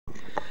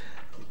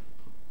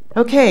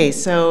Okay,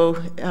 so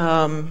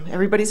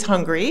everybody's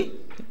hungry,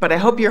 but I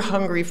hope you're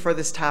hungry for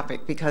this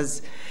topic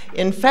because,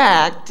 in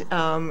fact,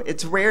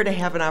 it's rare to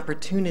have an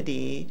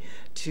opportunity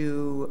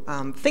to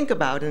think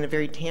about in a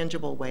very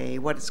tangible way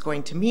what it's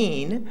going to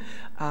mean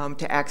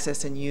to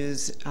access and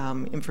use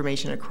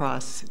information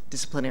across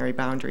disciplinary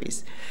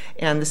boundaries.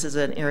 And this is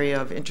an area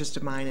of interest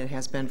of mine. It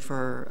has been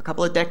for a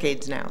couple of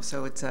decades now,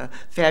 so it's a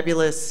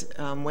fabulous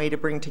way to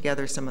bring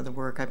together some of the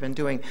work I've been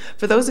doing.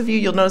 For those of you,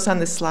 you'll notice on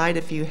this slide,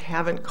 if you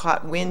haven't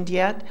caught wind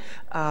yet,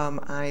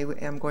 I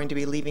am going to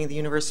be leaving the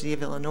University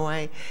of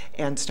Illinois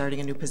and starting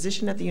a new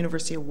position at the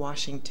University of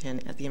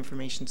Washington at the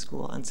Information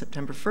School on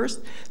September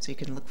 1st, so you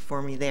can look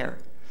for me there.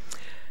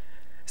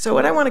 So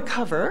what I want to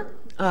cover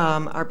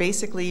are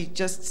basically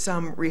just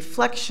some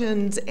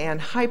reflections and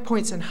high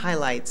points and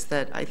highlights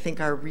that I think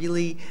are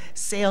really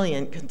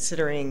salient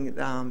considering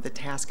the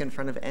task in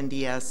front of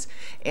NDS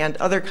and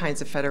other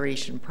kinds of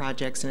federation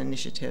projects and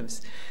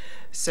initiatives.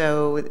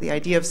 So the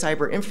idea of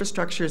cyber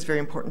infrastructure is very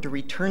important to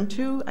return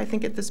to, I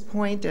think, at this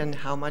point, and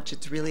how much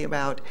it's really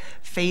about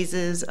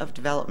phases of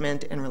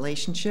development and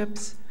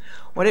relationships,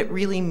 what it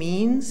really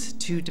means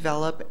to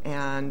develop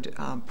and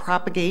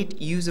propagate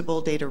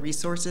usable data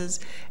resources,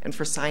 and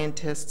for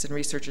scientists and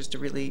researchers to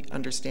really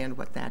understand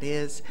what that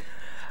is,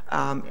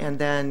 and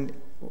then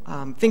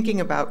thinking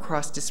about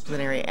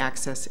cross-disciplinary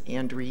access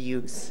and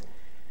reuse,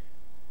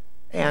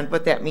 and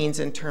what that means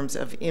in terms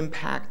of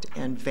impact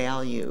and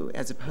value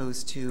as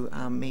opposed to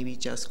maybe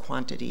just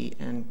quantity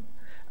and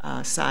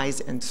size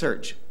and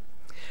search.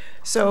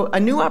 So a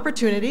new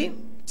opportunity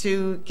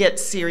to get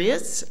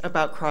serious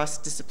about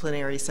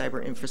cross-disciplinary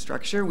cyber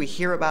infrastructure. We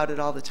hear about it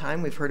all the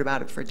time. We've heard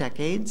about it for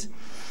decades.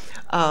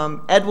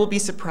 Ed will be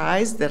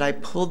surprised that I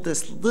pulled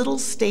this little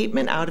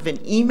statement out of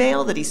an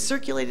email that he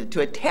circulated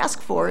to a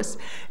task force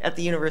at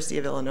the University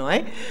of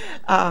Illinois.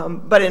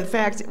 But in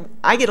fact,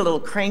 I get a little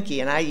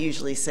cranky and I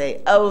usually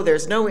say, oh,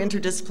 there's no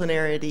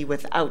interdisciplinarity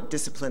without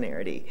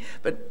disciplinarity.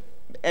 But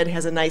Ed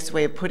has a nice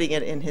way of putting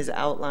it in his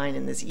outline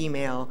in this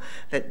email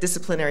that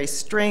disciplinary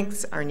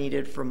strengths are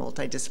needed for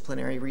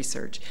multidisciplinary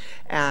research.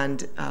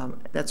 And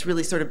that's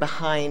really sort of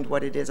behind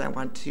what it is I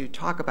want to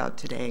talk about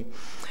today.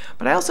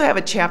 But I also have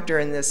a chapter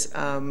in this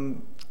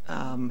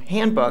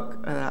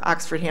handbook,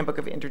 Oxford Handbook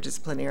of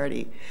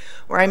Interdisciplinarity,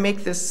 where I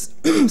make this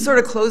sort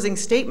of closing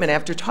statement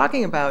after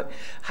talking about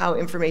how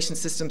information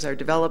systems are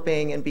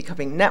developing and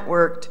becoming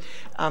networked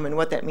and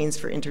what that means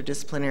for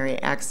interdisciplinary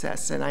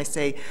access. And I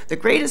say the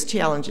greatest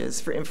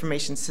challenges for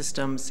information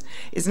systems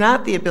is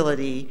not the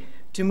ability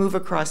to move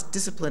across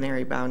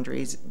disciplinary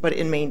boundaries, but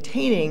in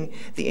maintaining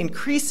the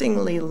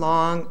increasingly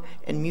long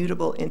and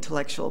mutable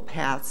intellectual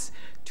paths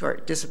to our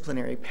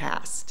disciplinary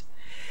past.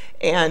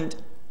 And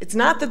it's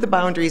not that the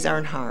boundaries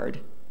aren't hard,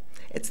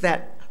 it's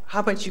that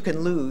how much you can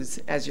lose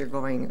as you're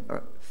going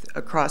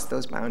across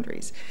those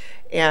boundaries.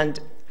 And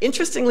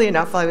interestingly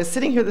enough, while I was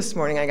sitting here this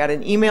morning, I got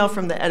an email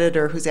from the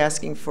editor who's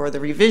asking for the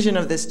revision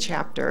of this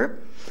chapter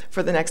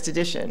for the next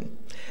edition.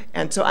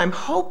 And so I'm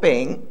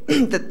hoping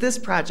that this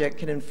project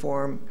can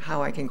inform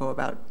how I can go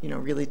about,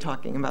 really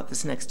talking about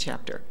this next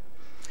chapter.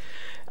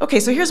 Okay,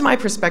 so here's my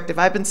perspective.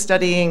 I've been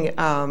studying,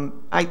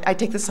 I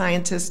take the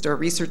scientist or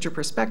researcher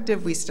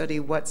perspective. We study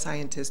what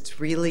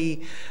scientists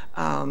really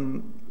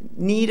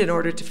need in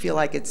order to feel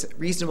like it's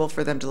reasonable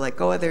for them to let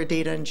go of their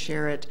data and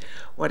share it,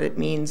 what it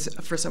means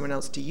for someone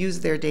else to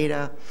use their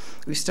data.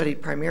 We've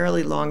studied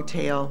primarily long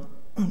tail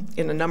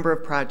in a number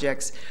of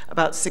projects,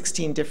 about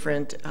 16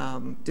 different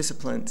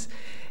disciplines.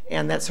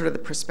 And that's sort of the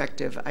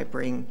perspective I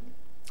bring.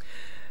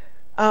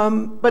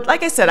 But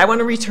like I said, I want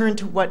to return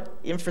to what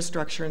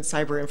infrastructure and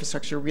cyber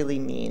infrastructure really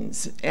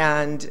means.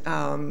 And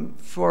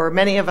for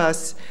many of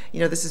us,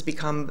 this has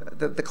become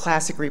the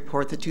classic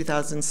report, the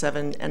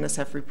 2007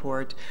 NSF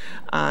report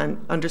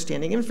on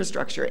understanding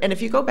infrastructure. And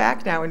if you go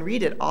back now and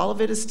read it, all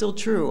of it is still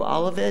true.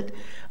 All of it,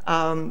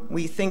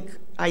 we think,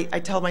 I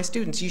tell my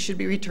students, you should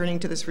be returning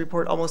to this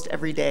report almost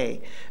every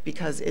day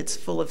because it's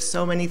full of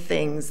so many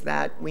things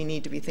that we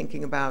need to be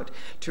thinking about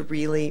to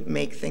really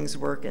make things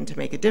work and to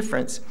make a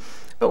difference.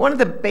 But one of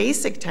the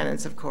basic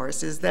tenets, of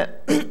course, is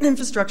that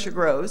infrastructure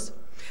grows.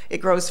 It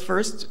grows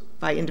first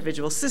by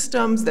individual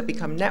systems that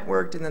become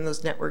networked, and then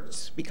those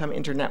networks become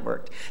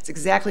internetworked. It's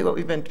exactly what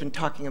we've been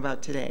talking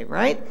about today,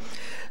 right?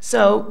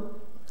 So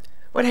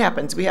what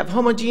happens? We have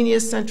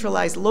homogeneous,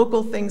 centralized,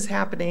 local things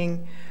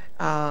happening,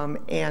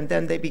 and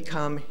then they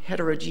become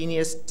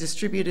heterogeneous,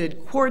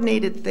 distributed,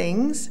 coordinated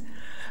things.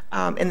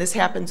 And this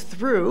happens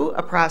through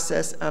a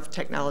process of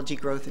technology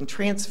growth and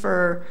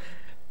transfer,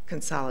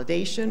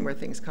 consolidation, where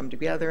things come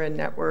together in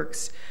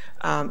networks,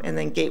 and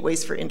then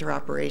gateways for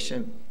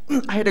interoperation.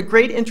 I had a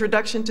great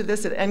introduction to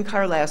this at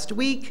NCAR last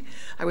week.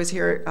 I was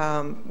here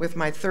with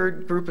my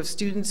third group of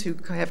students who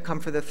have come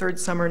for the third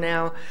summer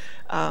now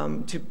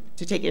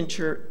to take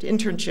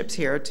internships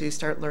here to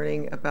start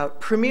learning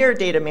about premier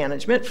data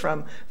management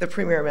from the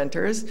premier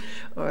mentors,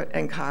 or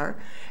NCAR.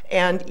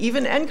 And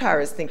even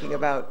NCAR is thinking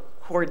about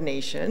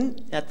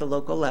coordination at the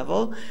local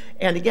level.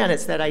 And again,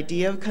 it's that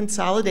idea of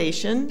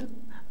consolidation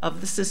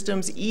of the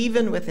systems,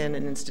 even within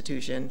an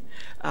institution,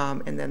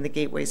 and then the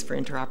gateways for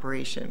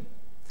interoperation.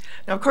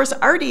 Now, of course,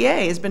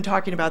 RDA has been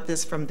talking about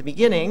this from the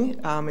beginning.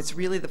 It's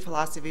really the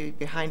philosophy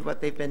behind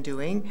what they've been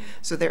doing.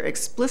 So they're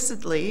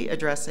explicitly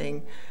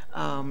addressing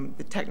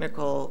the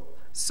technical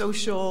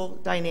social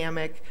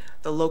dynamic,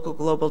 the local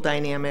global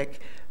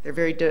dynamic. They're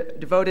very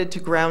devoted to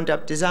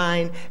ground-up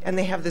design, and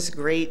they have this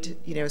great,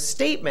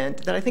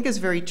 statement that I think is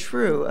very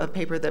true, a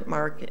paper that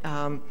Mark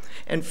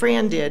and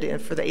Fran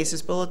did for the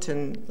ACES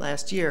Bulletin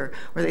last year,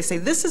 where they say,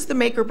 this is the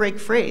make or break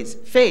phase.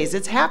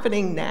 It's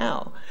happening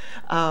now.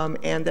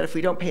 And that if we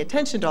don't pay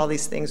attention to all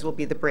these things, we'll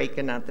be the break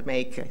and not the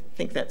make. I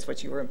think that's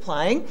what you were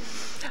implying.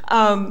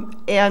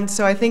 And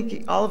so I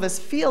think all of us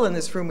feel in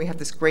this room we have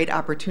this great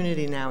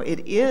opportunity now.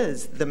 It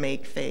is the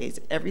make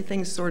phase.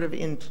 Everything's sort of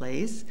in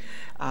place.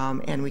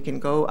 And we can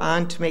go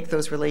on to make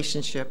those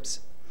relationships.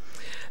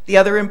 The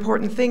other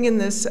important thing in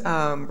this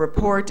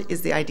report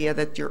is the idea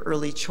that your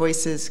early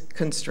choices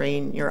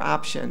constrain your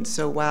options.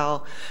 So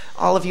while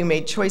all of you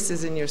made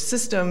choices in your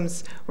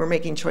systems, we're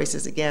making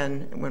choices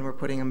again when we're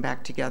putting them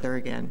back together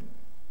again.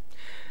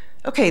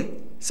 Okay,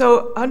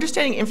 so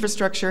understanding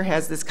infrastructure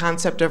has this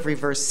concept of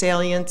reverse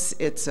salience.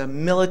 It's a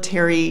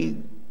military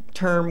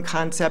term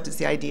concept. It's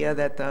the idea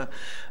that the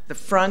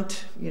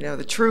front,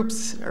 the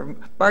troops are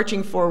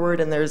marching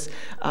forward, and there's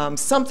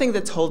something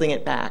that's holding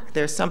it back.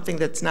 There's something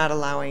that's not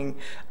allowing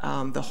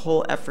the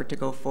whole effort to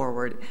go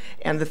forward.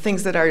 And the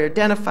things that are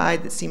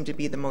identified that seem to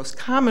be the most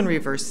common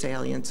reverse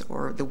salience,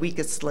 or the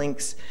weakest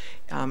links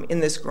in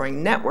this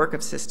growing network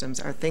of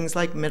systems, are things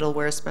like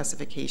middleware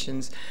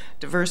specifications,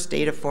 diverse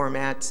data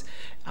formats,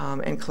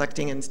 and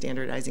collecting and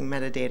standardizing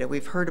metadata.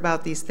 We've heard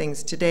about these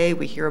things today.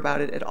 We hear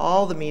about it at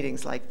all the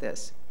meetings like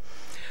this.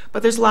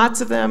 But there's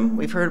lots of them.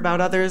 We've heard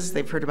about others.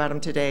 They've heard about them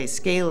today.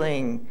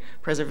 Scaling,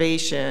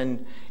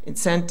 preservation,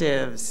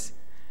 incentives,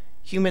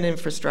 human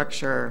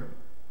infrastructure,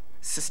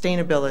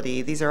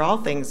 sustainability. These are all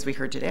things we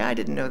heard today. I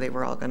didn't know they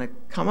were all going to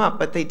come up,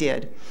 but they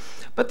did.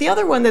 But the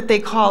other one that they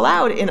call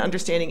out in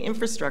understanding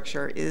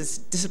infrastructure is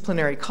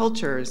disciplinary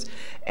cultures.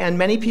 And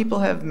many people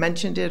have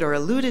mentioned it or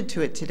alluded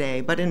to it today.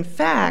 But in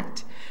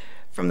fact,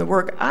 from the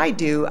work I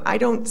do, I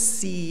don't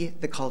see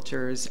the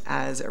cultures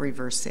as a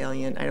reverse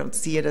salient. I don't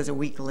see it as a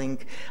weak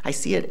link. I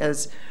see it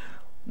as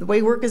the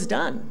way work is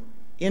done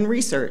in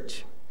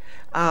research.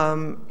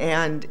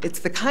 And it's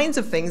the kinds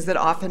of things that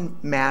often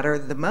matter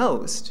the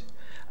most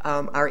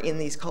are in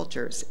these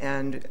cultures.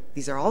 And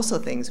these are also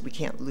things we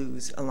can't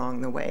lose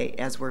along the way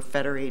as we're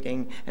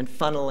federating and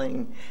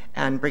funneling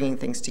and bringing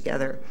things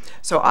together.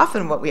 So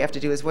often what we have to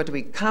do is what do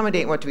we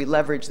accommodate and what do we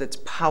leverage that's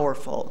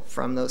powerful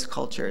from those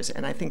cultures?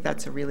 And I think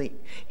that's a really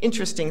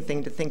interesting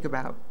thing to think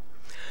about.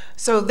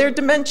 So they're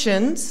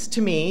dimensions,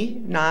 to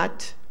me,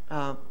 not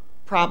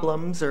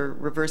problems or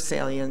reverse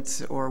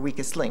salience or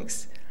weakest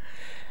links.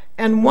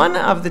 And one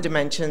of the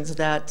dimensions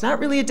that's not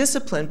really a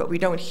discipline, but we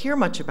don't hear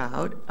much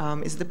about,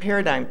 is the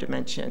paradigm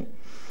dimension.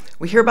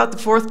 We hear about the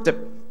fourth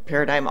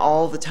paradigm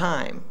all the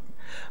time.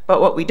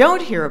 But what we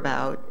don't hear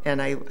about,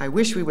 and I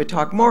wish we would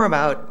talk more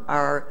about,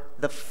 are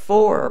the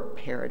four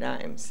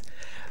paradigms.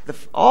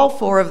 All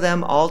four of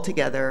them all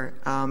together,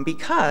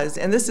 because,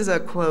 and this is a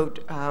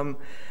quote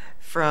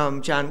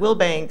from John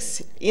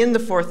Wilbanks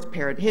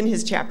in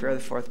his chapter of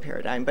the fourth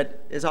paradigm,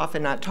 but is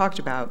often not talked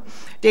about.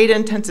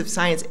 Data-intensive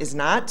science is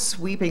not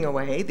sweeping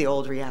away the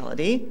old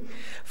reality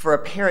for a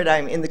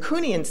paradigm in the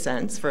Kuhnian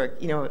sense, for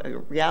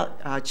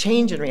a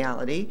change in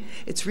reality.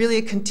 It's really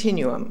a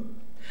continuum.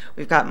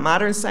 We've got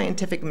modern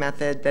scientific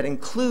method that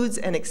includes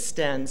and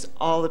extends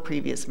all the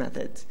previous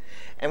methods.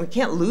 And we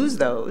can't lose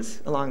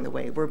those along the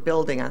way. We're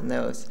building on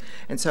those.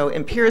 And so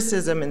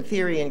empiricism and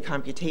theory and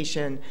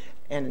computation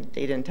and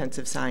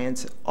data-intensive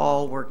science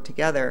all work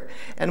together.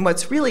 And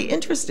what's really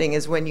interesting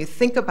is when you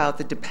think about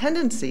the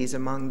dependencies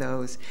among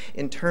those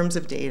in terms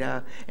of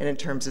data and in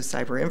terms of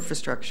cyber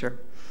infrastructure.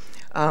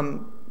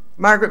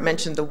 Margaret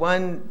mentioned the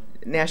one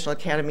National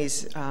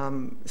Academy's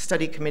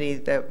study committee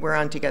that we're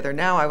on together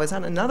now. I was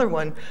on another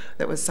one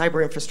that was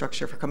cyber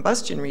infrastructure for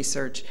combustion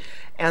research.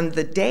 And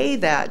the day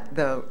that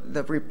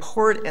the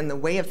report and the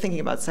way of thinking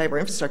about cyber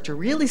infrastructure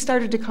really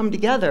started to come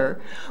together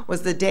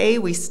was the day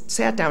we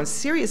sat down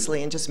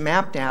seriously and just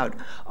mapped out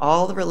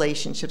all the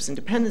relationships and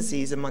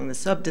dependencies among the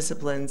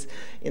subdisciplines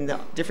in the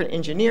different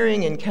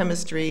engineering and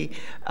chemistry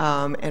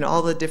and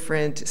all the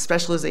different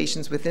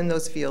specializations within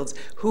those fields,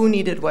 who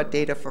needed what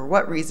data for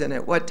what reason,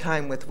 at what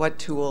time, with what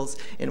tools,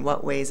 in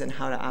what ways, and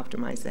how to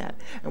optimize that.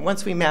 And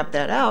once we mapped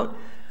that out,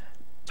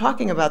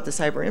 talking about the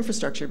cyber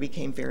infrastructure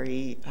became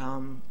very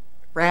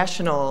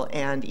rational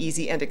and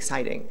easy and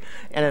exciting.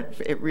 And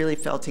it really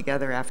fell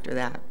together after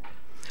that.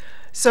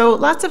 So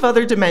lots of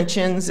other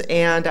dimensions,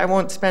 and I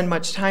won't spend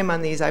much time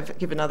on these. I've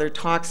given other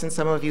talks, and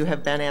some of you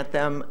have been at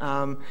them.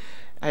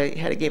 I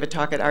gave a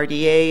talk at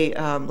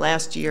RDA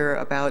last year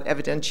about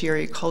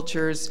evidentiary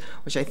cultures,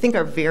 which I think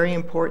are very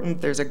important.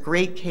 There's a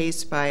great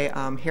case by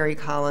Harry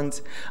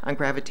Collins on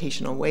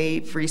gravitational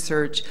wave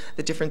research,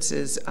 the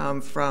differences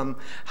from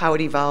how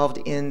it evolved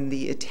in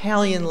the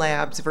Italian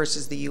labs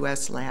versus the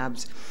US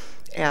labs.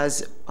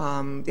 as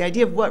the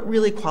idea of what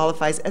really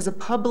qualifies as a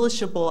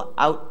publishable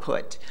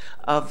output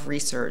of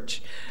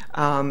research,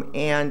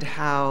 and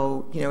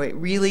how it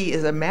really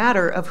is a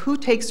matter of who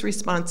takes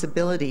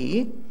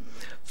responsibility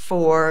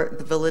for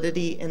the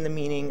validity and the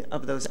meaning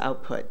of those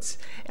outputs.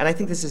 And I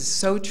think this is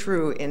so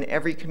true in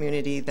every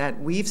community that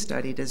we've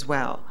studied as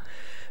well.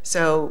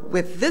 So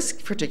with this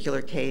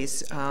particular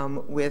case,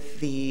 with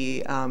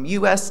the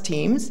US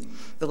teams,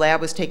 the lab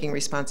was taking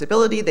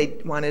responsibility. They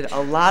wanted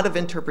a lot of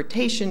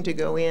interpretation to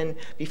go in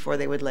before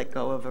they would let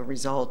go of a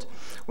result,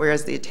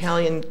 whereas the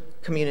Italian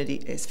community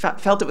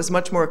felt it was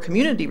much more a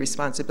community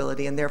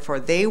responsibility, and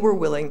therefore they were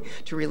willing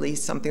to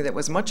release something that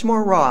was much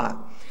more raw.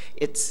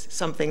 It's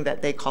something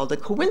that they called a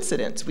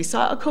coincidence. We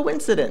saw a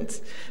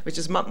coincidence, which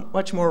is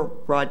much more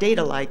raw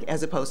data-like,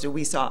 as opposed to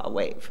we saw a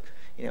wave,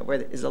 where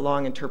there is a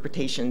long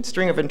interpretation,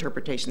 string of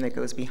interpretation that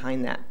goes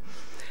behind that.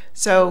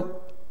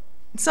 So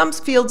in some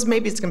fields,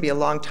 maybe it's going to be a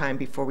long time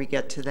before we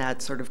get to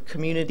that sort of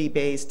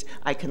community-based,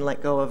 I can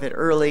let go of it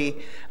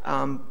early,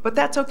 but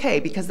that's okay,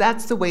 because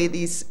that's the way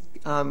these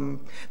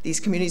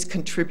communities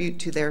contribute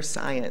to their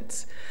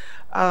science.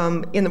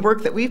 In the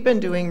work that we've been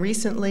doing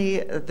recently,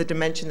 the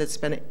dimension that's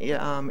been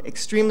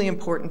extremely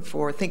important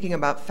for thinking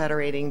about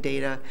federating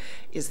data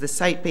is the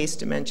site-based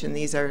dimension.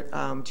 These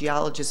are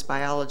geologists,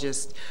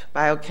 biologists,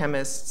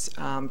 biochemists,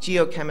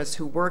 geochemists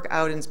who work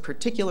out in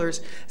particular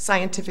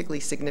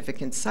scientifically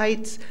significant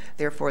sites.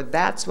 Therefore,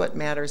 that's what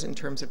matters in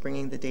terms of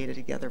bringing the data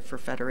together for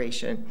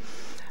federation.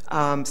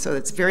 So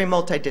it's very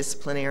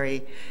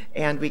multidisciplinary,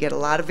 and we get a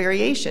lot of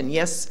variation.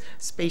 Yes,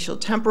 spatial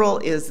temporal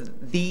is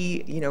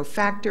the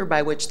factor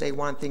by which they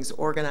want things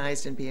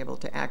organized and be able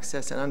to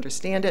access and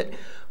understand it.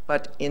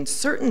 But in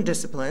certain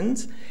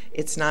disciplines,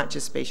 it's not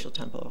just spatial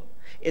temporal.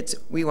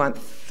 We want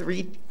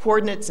 3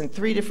 coordinates in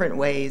 3 different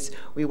ways.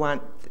 We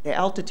want the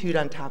altitude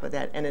on top of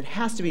that, and it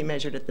has to be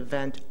measured at the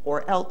vent,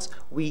 or else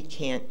we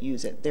can't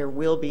use it. There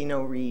will be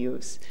no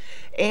reuse.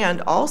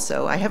 And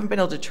also, I haven't been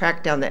able to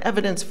track down the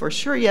evidence for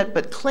sure yet,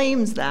 but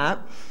claims that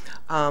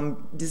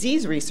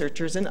disease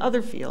researchers in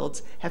other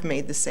fields have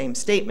made the same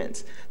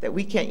statements, that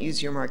we can't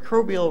use your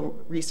microbial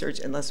research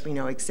unless we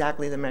know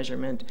exactly the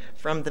measurement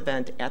from the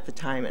vent at the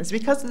time. And it's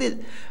because the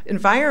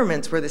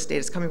environments where this data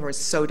is coming from is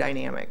so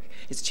dynamic.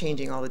 It's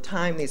changing all the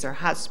time. These are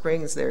hot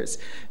springs. There's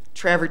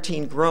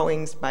travertine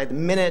growing by the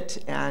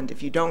minute, and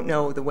if you don't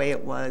know the way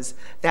it was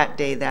that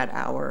day, that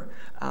hour,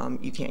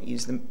 you can't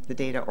use the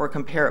data or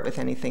compare it with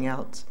anything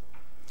else.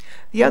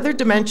 The other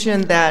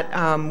dimension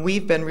that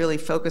we've been really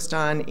focused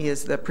on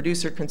is the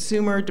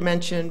producer-consumer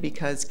dimension,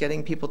 because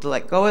getting people to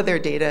let go of their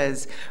data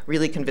is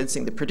really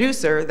convincing the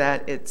producer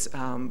that it's,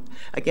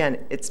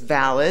 again, it's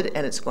valid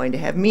and it's going to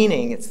have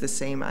meaning. It's the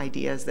same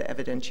idea as the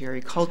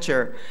evidentiary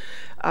culture.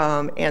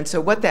 And so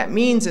what that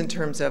means in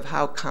terms of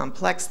how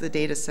complex the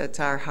data sets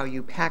are, how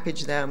you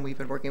package them, we've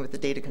been working with the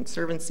Data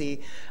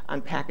Conservancy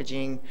on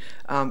packaging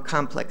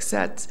complex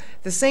sets.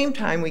 At the same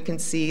time, we can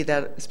see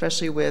that,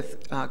 especially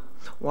with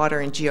water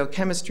and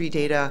geochemistry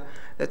data,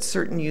 that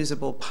certain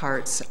usable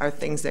parts are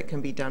things that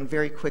can be done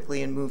very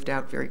quickly and moved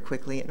out very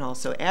quickly, and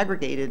also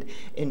aggregated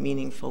in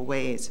meaningful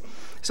ways.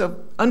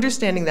 So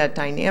understanding that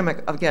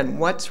dynamic, again,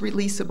 what's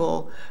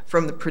releasable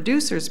from the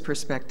producer's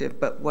perspective,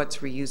 but what's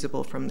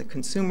reusable from the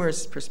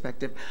consumer's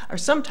perspective, are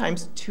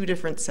sometimes 2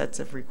 different sets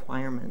of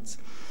requirements.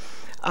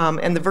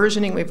 And the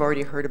versioning we've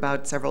already heard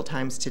about several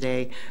times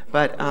today,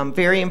 but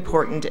very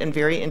important and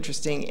very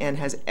interesting, and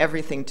has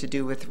everything to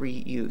do with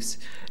reuse,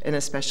 and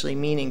especially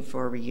meaning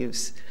for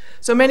reuse.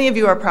 So many of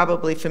you are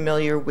probably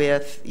familiar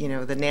with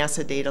the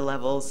NASA data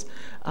levels.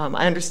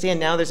 I understand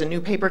now there's a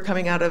new paper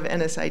coming out of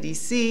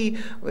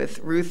NSIDC with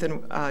Ruth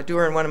and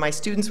Dewar and one of my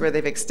students, where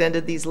they've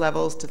extended these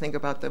levels to think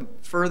about the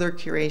further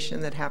curation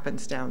that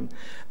happens down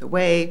the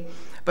way.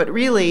 But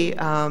really,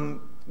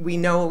 we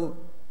know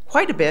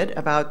quite a bit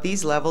about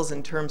these levels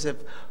in terms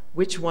of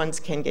which ones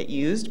can get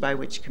used by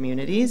which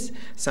communities.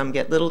 Some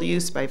get little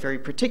use by very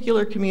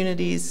particular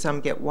communities, some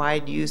get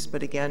wide use,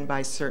 but again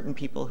by certain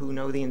people who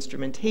know the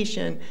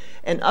instrumentation,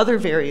 and other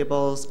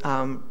variables,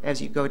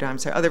 as you go down,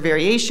 so other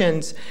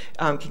variations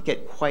can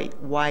get quite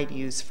wide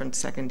use from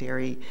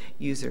secondary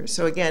users.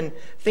 So again,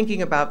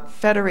 thinking about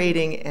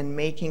federating and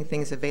making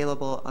things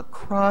available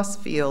across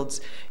fields,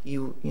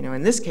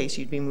 in this case,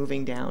 you'd be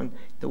moving down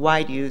the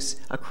wide use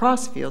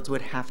across fields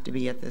would have to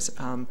be at this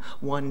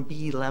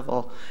 1B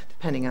level,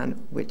 depending on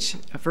which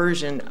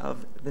version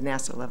of the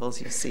NASA levels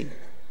you see.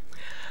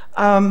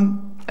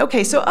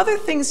 Okay, so other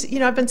things,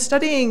 I've been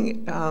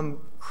studying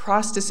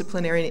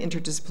cross-disciplinary and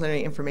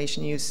interdisciplinary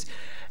information use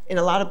in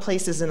a lot of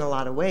places in a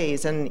lot of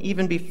ways, and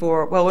even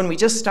before, well, when we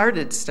just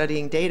started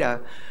studying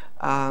data,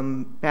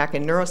 back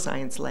in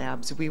neuroscience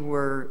labs, we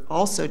were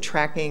also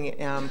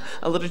tracking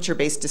a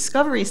literature-based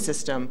discovery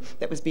system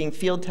that was being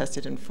field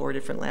tested in 4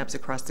 different labs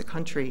across the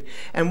country.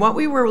 And what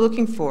we were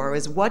looking for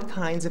is what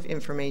kinds of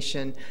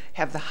information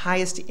have the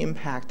highest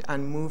impact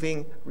on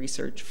moving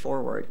research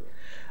forward.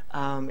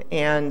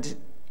 And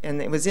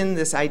And it was in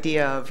this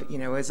idea of,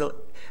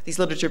 these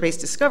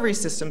literature-based discovery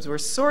systems were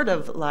sort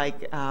of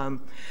like the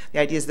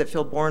ideas that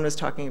Phil Bourne was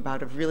talking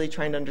about of really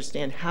trying to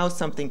understand how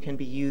something can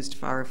be used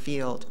far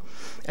afield.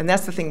 And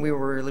that's the thing we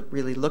were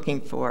really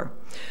looking for.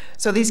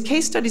 So these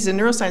case studies in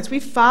neuroscience, we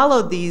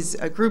followed these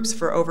groups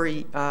for over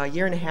a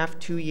year and a half,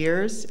 2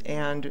 years,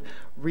 and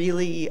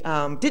really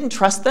didn't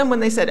trust them when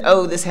they said,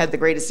 oh, this had the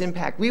greatest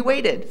impact. We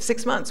waited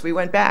 6 months. We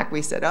went back.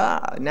 We said,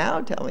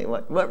 now tell me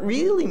what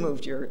really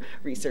moved your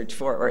research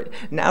forward.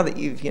 Now that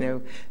you've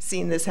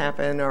seen this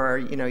happen, or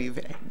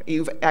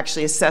you've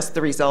actually assessed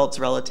the results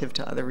relative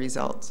to other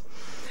results.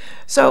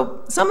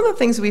 So some of the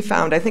things we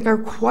found, I think, are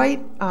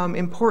quite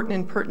important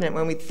and pertinent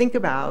when we think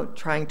about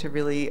trying to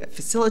really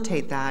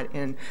facilitate that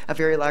in a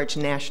very large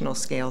national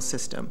scale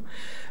system.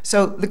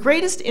 So the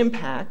greatest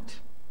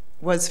impact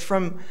was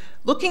from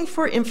looking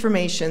for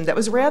information that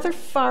was rather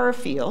far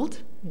afield,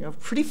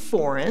 pretty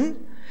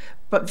foreign,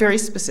 but very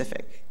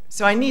specific.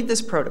 So I need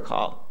this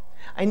protocol.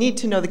 I need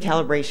to know the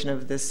calibration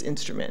of this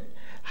instrument,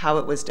 how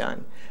it was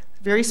done.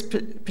 Very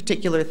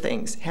particular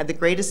things had the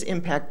greatest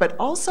impact, but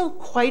also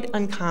quite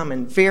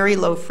uncommon, very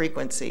low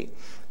frequency.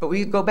 But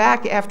we go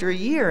back after a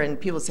year and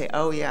people say,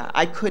 oh yeah,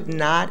 I could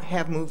not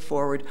have moved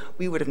forward.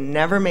 We would have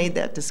never made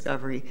that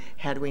discovery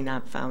had we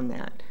not found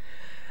that.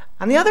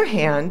 On the other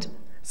hand,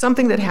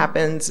 something that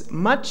happens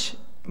much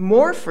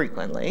more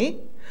frequently,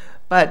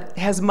 but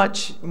has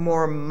much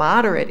more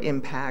moderate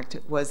impact,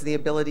 was the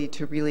ability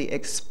to really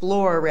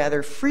explore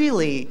rather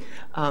freely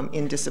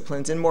in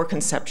disciplines in more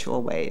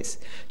conceptual ways,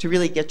 to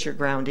really get your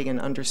grounding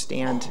and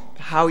understand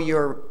how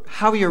your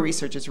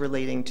research is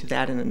relating to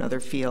that in another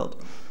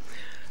field.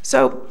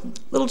 So,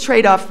 little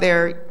trade-off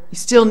there. You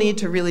still need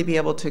to really be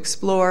able to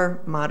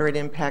explore, moderate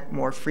impact,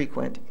 more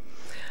frequent.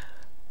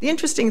 The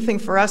interesting thing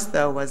for us,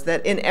 though, was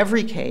that in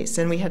every case,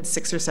 and we had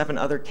 6 or 7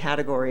 other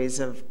categories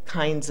of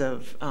kinds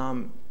of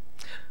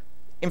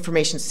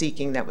information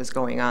seeking that was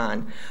going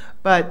on,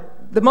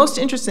 but the most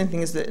interesting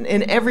thing is that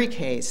in every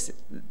case,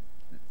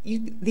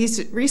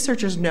 these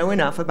researchers know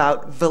enough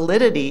about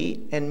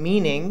validity and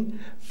meaning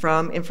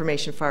from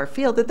information far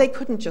afield that they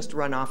couldn't just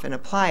run off and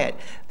apply it.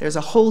 There's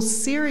a whole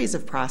series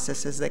of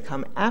processes that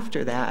come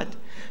after that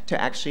to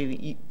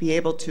actually be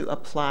able to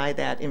apply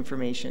that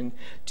information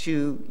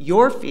to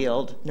your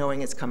field,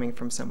 knowing it's coming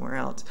from somewhere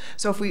else.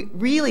 So if we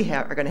really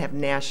are going to have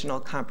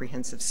national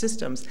comprehensive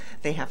systems,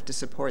 they have to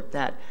support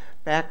that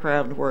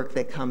background work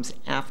that comes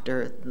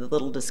after the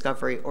little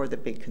discovery or the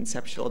big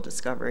conceptual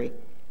discovery.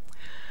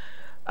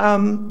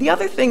 The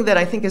other thing that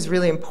I think is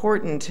really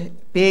important,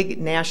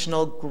 big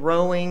national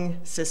growing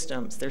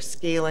systems. They're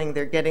scaling,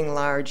 they're getting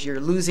large, you're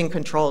losing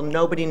control,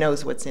 nobody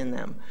knows what's in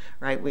them,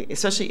 right?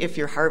 Especially if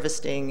you're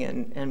harvesting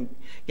and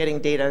getting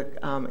data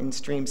in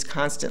streams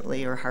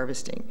constantly or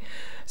harvesting.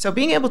 So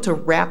being able to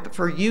wrap,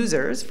 for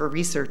users, for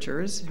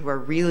researchers who are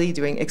really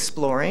doing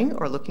exploring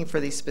or looking for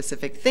these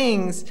specific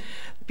things,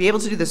 be able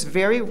to do this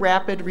very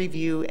rapid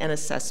review and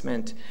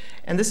assessment.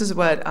 And this is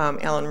what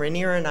Alan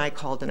Rainier and I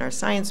called in our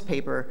science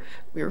paper.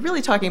 We were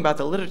really talking about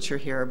the literature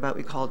here, but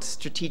we called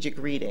strategic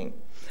reading.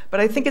 But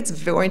I think it's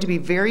going to be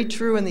very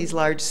true in these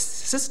large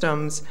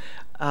systems,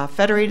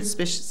 federated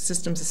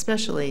systems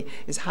especially,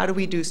 is how do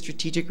we do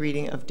strategic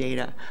reading of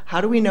data?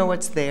 How do we know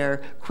what's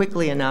there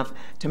quickly enough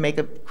to make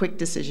a quick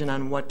decision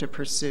on what to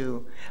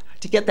pursue,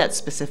 to get that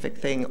specific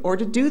thing, or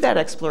to do that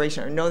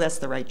exploration, or know that's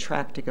the right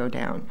track to go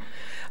down?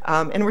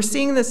 And we're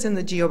seeing this in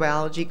the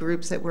geobiology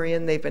groups that we're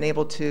in. They've been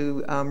able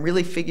to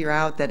really figure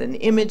out that an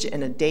image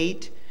and a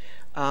date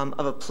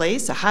of a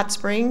place, a hot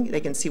spring,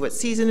 they can see what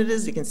season it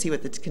is, they can see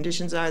what the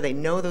conditions are, they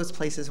know those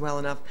places well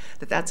enough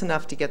that that's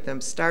enough to get them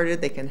started.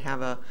 They can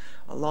have a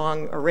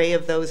long array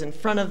of those in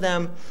front of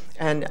them,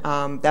 and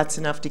that's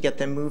enough to get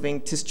them moving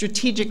to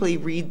strategically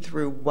read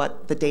through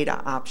what the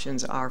data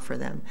options are for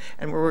them.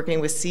 And we're working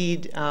with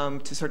SEED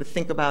to sort of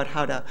think about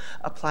how to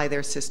apply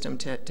their system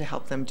to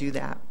help them do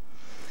that.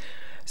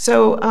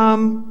 So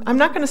I'm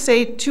not going to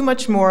say too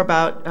much more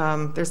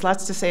about, there's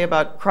lots to say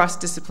about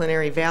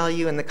cross-disciplinary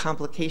value and the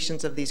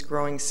complications of these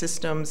growing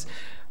systems.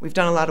 We've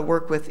done a lot of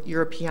work with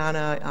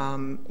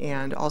Europeana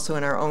and also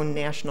in our own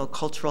national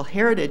cultural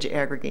heritage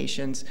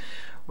aggregations,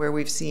 where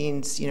we've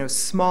seen,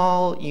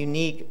 small,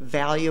 unique,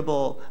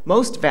 valuable,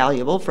 most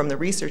valuable from the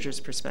researcher's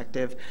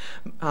perspective,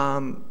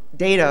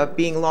 data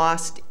being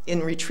lost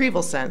in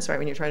retrieval sense, right?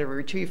 When you're trying to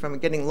retrieve from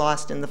it, getting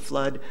lost in the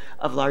flood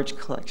of large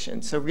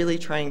collections. So really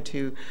trying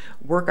to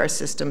work our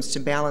systems to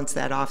balance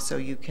that off so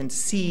you can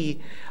see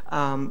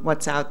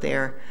what's out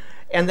there.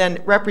 And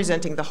then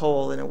representing the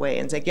whole in a way.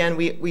 And again,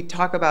 we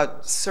talk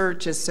about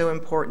search is so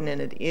important,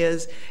 and it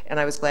is,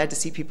 and I was glad to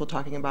see people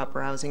talking about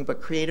browsing,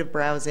 but creative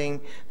browsing,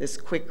 this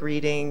quick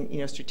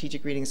reading,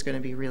 strategic reading is going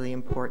to be really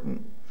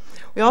important.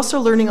 We're also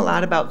learning a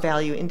lot about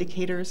value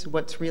indicators,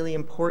 what's really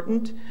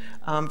important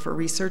for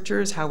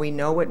researchers, how we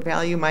know what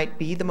value might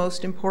be the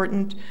most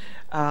important,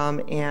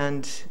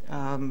 and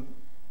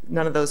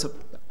none of those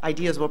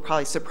ideas will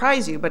probably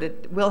surprise you, but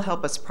it will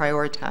help us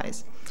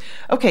prioritize.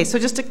 Okay, so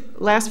just a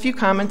last few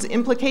comments.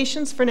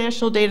 Implications for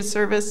National Data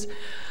Service.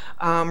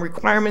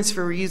 Requirements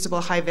for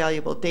reusable, high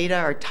valuable data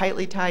are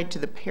tightly tied to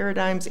the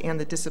paradigms and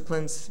the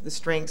disciplines, the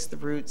strengths, the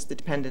roots, the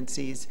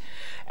dependencies.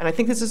 And I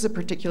think this is a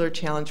particular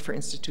challenge for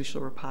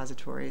institutional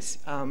repositories.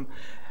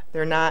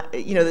 They're not,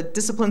 the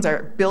disciplines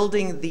are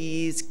building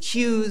these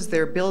cues,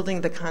 they're building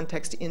the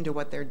context into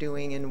what they're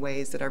doing in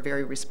ways that are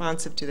very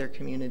responsive to their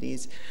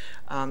communities.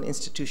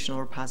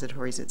 Institutional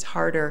repositories, it's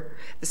harder.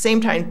 At the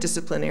same time,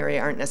 disciplinary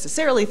aren't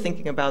necessarily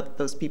thinking about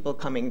those people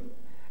coming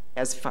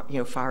as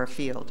far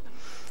afield.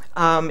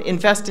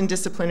 Invest in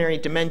disciplinary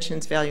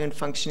dimensions, value, and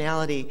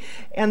functionality.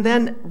 And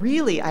then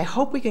really, I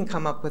hope we can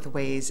come up with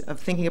ways of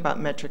thinking about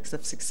metrics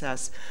of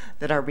success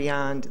that are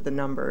beyond the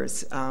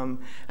numbers.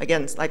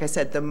 Again, like I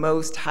said, the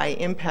most high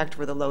impact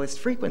were the lowest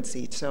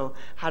frequency. So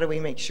how do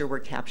we make sure we're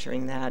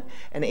capturing that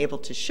and able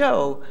to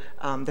show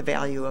the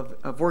value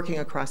of working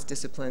across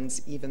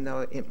disciplines, even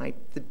though it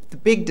might, the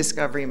big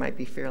discovery might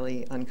be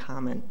fairly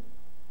uncommon.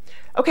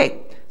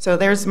 Okay, so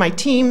there's my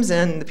teams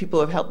and the people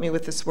who have helped me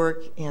with this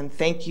work, and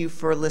thank you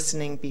for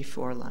listening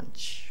before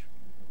lunch.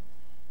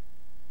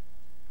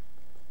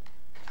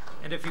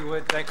 And if you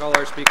would, thank all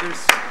our speakers.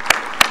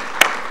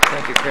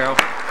 Thank you,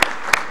 Carole.